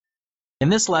In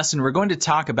this lesson, we're going to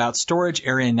talk about storage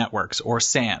area networks, or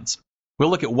SANs. We'll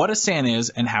look at what a SAN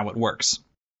is and how it works.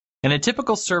 In a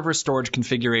typical server storage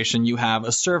configuration, you have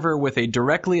a server with a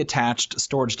directly attached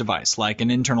storage device, like an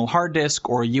internal hard disk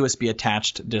or a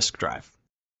USB-attached disk drive.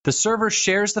 The server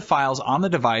shares the files on the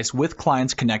device with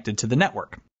clients connected to the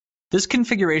network. This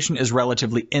configuration is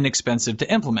relatively inexpensive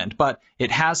to implement, but it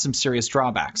has some serious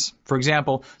drawbacks. For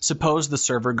example, suppose the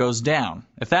server goes down.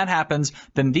 If that happens,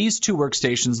 then these two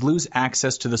workstations lose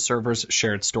access to the server's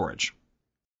shared storage.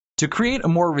 To create a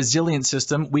more resilient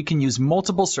system, we can use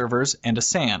multiple servers and a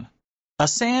SAN. A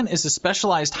SAN is a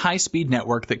specialized high-speed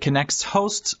network that connects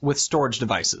hosts with storage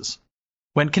devices.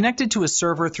 When connected to a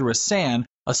server through a SAN,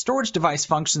 a storage device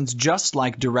functions just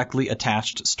like directly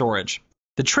attached storage.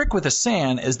 The trick with a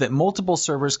SAN is that multiple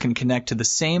servers can connect to the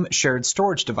same shared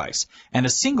storage device, and a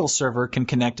single server can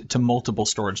connect to multiple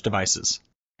storage devices.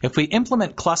 If we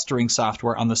implement clustering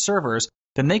software on the servers,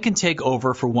 then they can take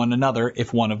over for one another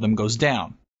if one of them goes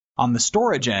down. On the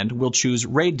storage end, we'll choose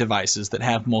RAID devices that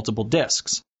have multiple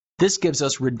disks. This gives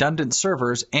us redundant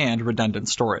servers and redundant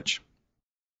storage.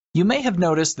 You may have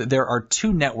noticed that there are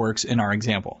two networks in our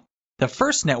example. The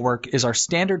first network is our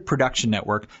standard production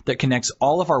network that connects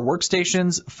all of our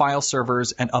workstations, file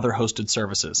servers, and other hosted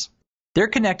services. They're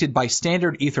connected by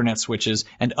standard Ethernet switches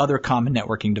and other common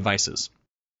networking devices.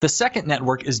 The second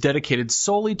network is dedicated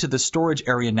solely to the storage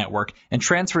area network and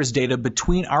transfers data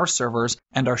between our servers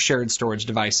and our shared storage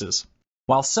devices.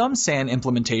 While some SAN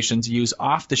implementations use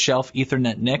off-the-shelf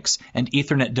Ethernet NICs and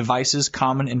Ethernet devices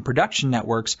common in production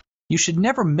networks, you should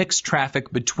never mix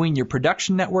traffic between your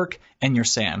production network and your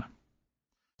SAN.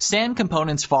 SAN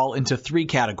components fall into three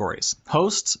categories: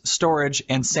 hosts, storage,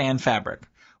 and SAN fabric.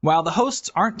 While the hosts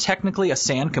aren't technically a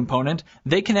SAN component,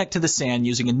 they connect to the SAN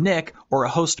using a NIC or a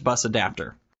host bus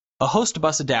adapter. A host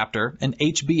bus adapter, an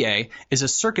HBA, is a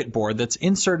circuit board that's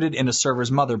inserted in a server's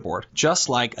motherboard, just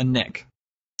like a NIC.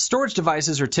 Storage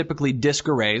devices are typically disk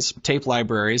arrays, tape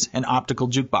libraries, and optical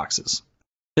jukeboxes.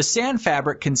 The SAN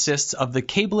fabric consists of the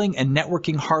cabling and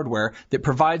networking hardware that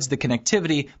provides the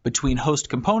connectivity between host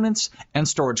components and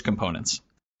storage components.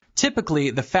 Typically,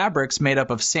 the fabric's made up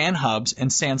of SAN hubs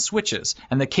and SAN switches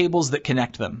and the cables that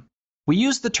connect them. We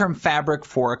use the term fabric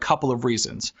for a couple of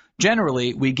reasons.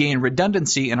 Generally, we gain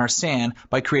redundancy in our SAN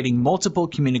by creating multiple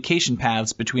communication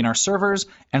paths between our servers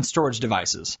and storage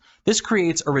devices. This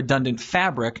creates a redundant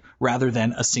fabric rather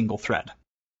than a single thread.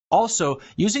 Also,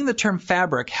 using the term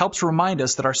fabric helps remind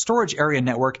us that our storage area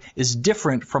network is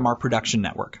different from our production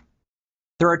network.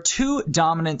 There are two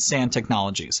dominant SAN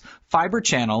technologies: Fibre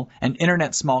Channel and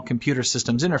Internet Small Computer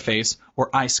Systems Interface, or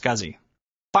iSCSI.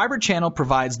 Fibre Channel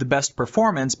provides the best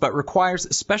performance but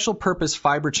requires special-purpose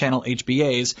Fibre Channel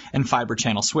HBAs and Fibre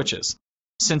Channel switches.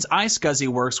 Since iSCSI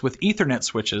works with Ethernet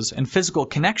switches and physical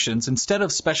connections instead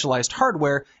of specialized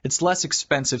hardware, it's less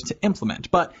expensive to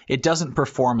implement, but it doesn't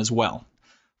perform as well.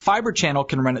 Fibre Channel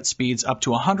can run at speeds up to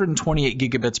 128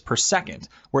 gigabits per second,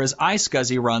 whereas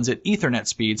iSCSI runs at Ethernet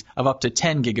speeds of up to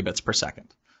 10 gigabits per second.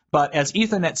 But as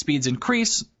Ethernet speeds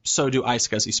increase, so do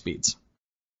iSCSI speeds.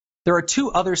 There are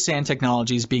two other SAN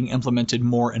technologies being implemented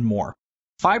more and more.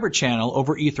 Fibre Channel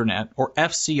over Ethernet, or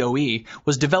FCoE,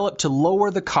 was developed to lower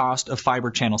the cost of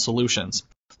Fibre Channel solutions.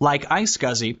 Like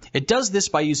iSCSI, it does this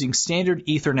by using standard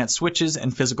Ethernet switches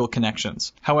and physical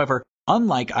connections. However,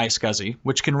 unlike iSCSI,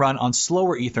 which can run on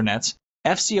slower Ethernets,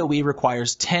 FCoE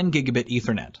requires 10 gigabit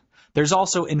Ethernet. There's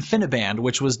also InfiniBand,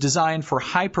 which was designed for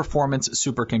high-performance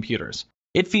supercomputers.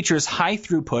 It features high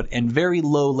throughput and very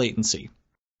low latency.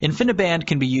 InfiniBand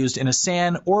can be used in a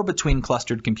SAN or between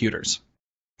clustered computers.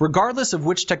 Regardless of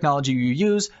which technology you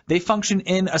use, they function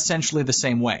in essentially the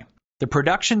same way. The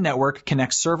production network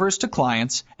connects servers to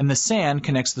clients, and the SAN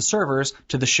connects the servers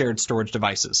to the shared storage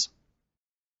devices.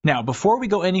 Now, before we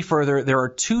go any further, there are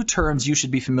two terms you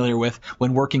should be familiar with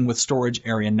when working with storage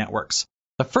area networks.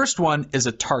 The first one is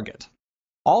a target.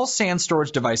 All SAN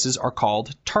storage devices are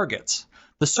called targets.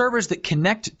 The servers that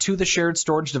connect to the shared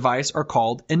storage device are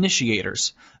called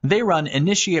initiators. They run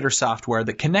initiator software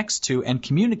that connects to and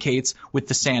communicates with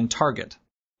the SAN target.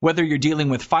 Whether you're dealing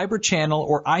with Fibre Channel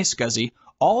or iSCSI,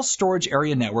 all storage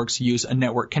area networks use a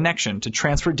network connection to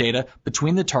transfer data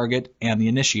between the target and the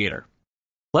initiator.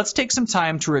 Let's take some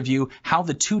time to review how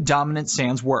the two dominant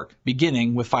SANs work,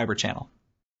 beginning with Fibre Channel.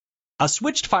 A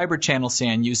switched Fibre Channel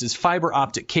SAN uses fiber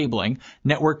optic cabling,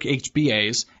 network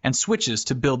HBAs, and switches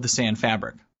to build the SAN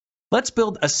fabric. Let's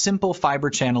build a simple Fibre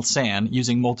Channel SAN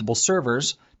using multiple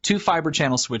servers, two Fibre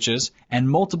Channel switches, and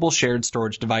multiple shared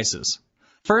storage devices.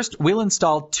 First, we'll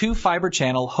install two Fibre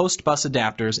Channel host bus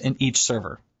adapters in each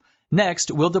server.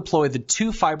 Next, we'll deploy the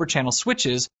 2 fiber channel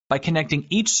switches by connecting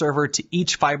each server to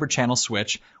each fiber channel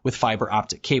switch with fiber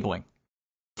optic cabling.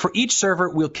 For each server,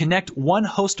 we'll connect one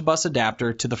host bus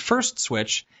adapter to the first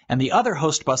switch and the other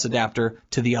host bus adapter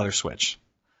to the other switch.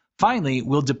 Finally,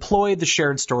 we'll deploy the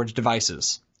shared storage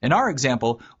devices. In our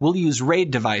example, we'll use RAID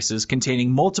devices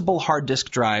containing multiple hard disk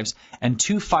drives and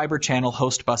 2 fiber channel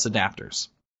host bus adapters.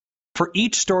 For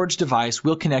each storage device,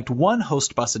 we'll connect one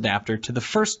host bus adapter to the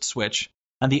first switch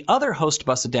and the other host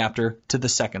bus adapter to the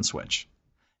second switch.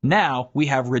 Now we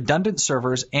have redundant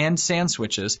servers and SAN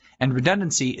switches, and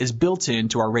redundancy is built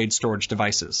into our RAID storage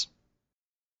devices.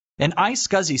 An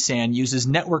iSCSI SAN uses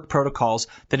network protocols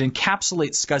that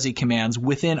encapsulate SCSI commands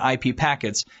within IP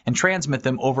packets and transmit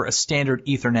them over a standard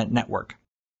Ethernet network.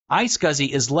 iSCSI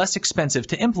is less expensive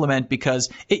to implement because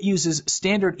it uses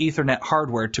standard Ethernet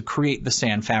hardware to create the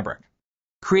SAN fabric.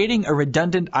 Creating a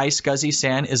redundant iSCSI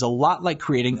SAN is a lot like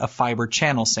creating a fiber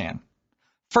channel SAN.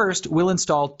 First, we'll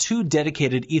install 2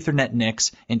 dedicated Ethernet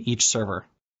NICs in each server.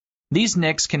 These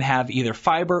NICs can have either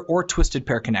fiber or twisted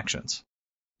pair connections.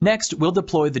 Next, we'll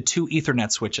deploy the 2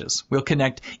 Ethernet switches. We'll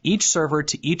connect each server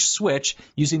to each switch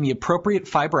using the appropriate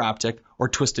fiber optic or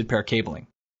twisted pair cabling.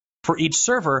 For each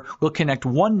server, we'll connect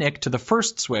one NIC to the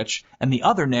first switch and the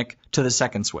other NIC to the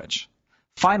second switch.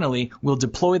 Finally, we'll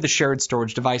deploy the shared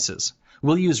storage devices.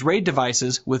 We'll use RAID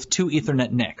devices with 2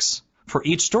 Ethernet NICs. For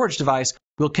each storage device,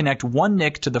 we'll connect one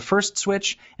NIC to the first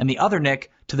switch and the other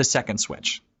NIC to the second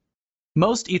switch.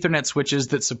 Most Ethernet switches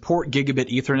that support gigabit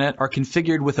Ethernet are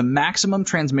configured with a maximum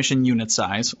transmission unit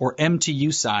size, or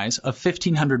MTU size, of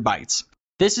 1500 bytes.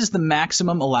 This is the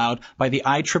maximum allowed by the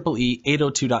IEEE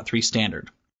 802.3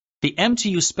 standard. The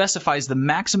MTU specifies the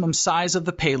maximum size of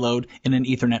the payload in an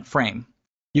Ethernet frame.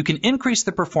 You can increase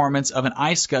the performance of an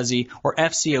iSCSI or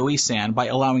FCoE SAN by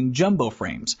allowing jumbo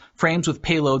frames, frames with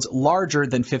payloads larger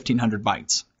than 1500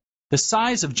 bytes. The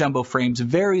size of jumbo frames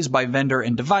varies by vendor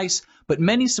and device, but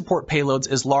many support payloads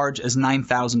as large as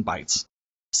 9,000 bytes.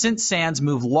 Since SANs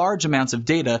move large amounts of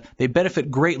data, they benefit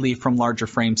greatly from larger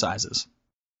frame sizes.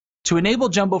 To enable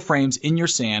jumbo frames in your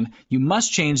SAN, you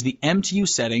must change the MTU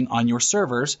setting on your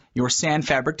servers, your SAN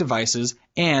fabric devices,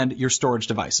 and your storage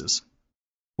devices.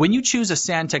 When you choose a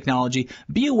SAN technology,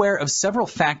 be aware of several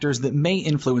factors that may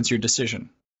influence your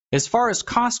decision. As far as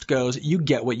cost goes, you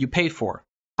get what you pay for.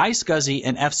 iSCSI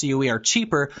and FCoE are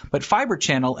cheaper, but Fibre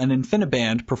Channel and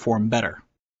InfiniBand perform better.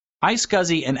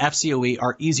 iSCSI and FCoE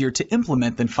are easier to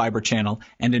implement than Fibre Channel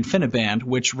and InfiniBand,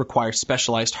 which require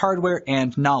specialized hardware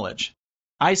and knowledge.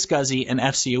 iSCSI and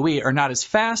FCoE are not as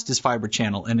fast as Fibre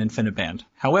Channel and InfiniBand.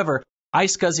 However,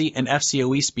 iSCSI and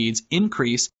FCoE speeds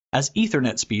increase as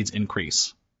Ethernet speeds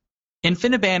increase.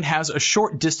 InfiniBand has a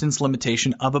short distance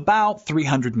limitation of about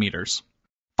 300 meters.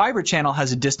 Fibre Channel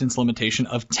has a distance limitation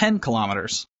of 10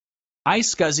 kilometers.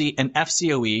 iSCSI and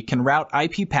FCoE can route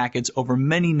IP packets over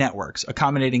many networks,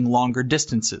 accommodating longer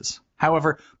distances.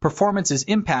 However, performance is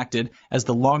impacted as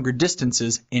the longer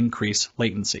distances increase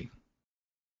latency.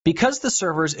 Because the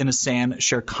servers in a SAN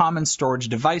share common storage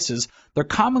devices, they're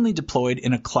commonly deployed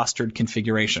in a clustered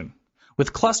configuration.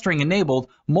 With clustering enabled,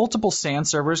 multiple SAN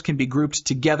servers can be grouped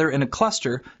together in a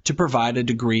cluster to provide a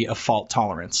degree of fault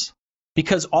tolerance.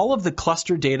 Because all of the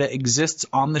cluster data exists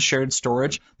on the shared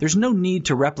storage, there's no need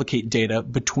to replicate data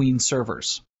between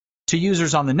servers. To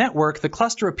users on the network, the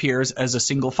cluster appears as a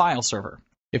single file server.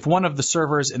 If one of the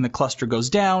servers in the cluster goes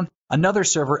down, another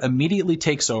server immediately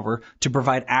takes over to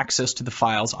provide access to the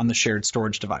files on the shared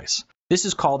storage device. This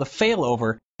is called a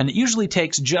failover, and it usually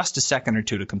takes just a second or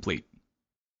two to complete.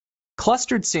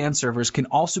 Clustered SAN servers can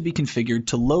also be configured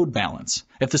to load balance.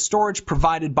 If the storage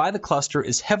provided by the cluster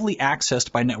is heavily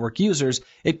accessed by network users,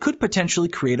 it could potentially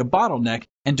create a bottleneck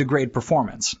and degrade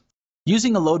performance.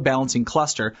 Using a load balancing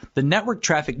cluster, the network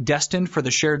traffic destined for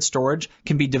the shared storage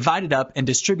can be divided up and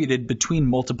distributed between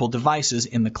multiple devices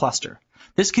in the cluster.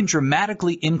 This can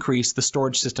dramatically increase the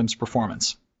storage system's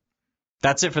performance.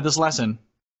 That's it for this lesson.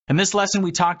 In this lesson,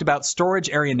 we talked about storage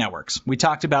area networks. We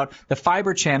talked about the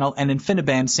Fibre Channel and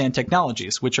InfiniBand SAN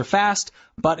technologies, which are fast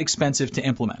but expensive to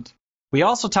implement. We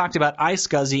also talked about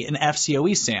iSCSI and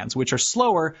FCoE SANs, which are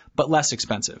slower but less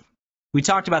expensive. We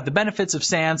talked about the benefits of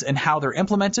SANs and how they're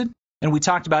implemented, and we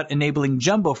talked about enabling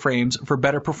jumbo frames for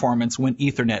better performance when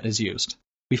Ethernet is used.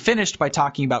 We finished by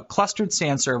talking about clustered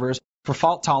SAN servers for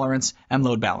fault tolerance and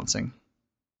load balancing.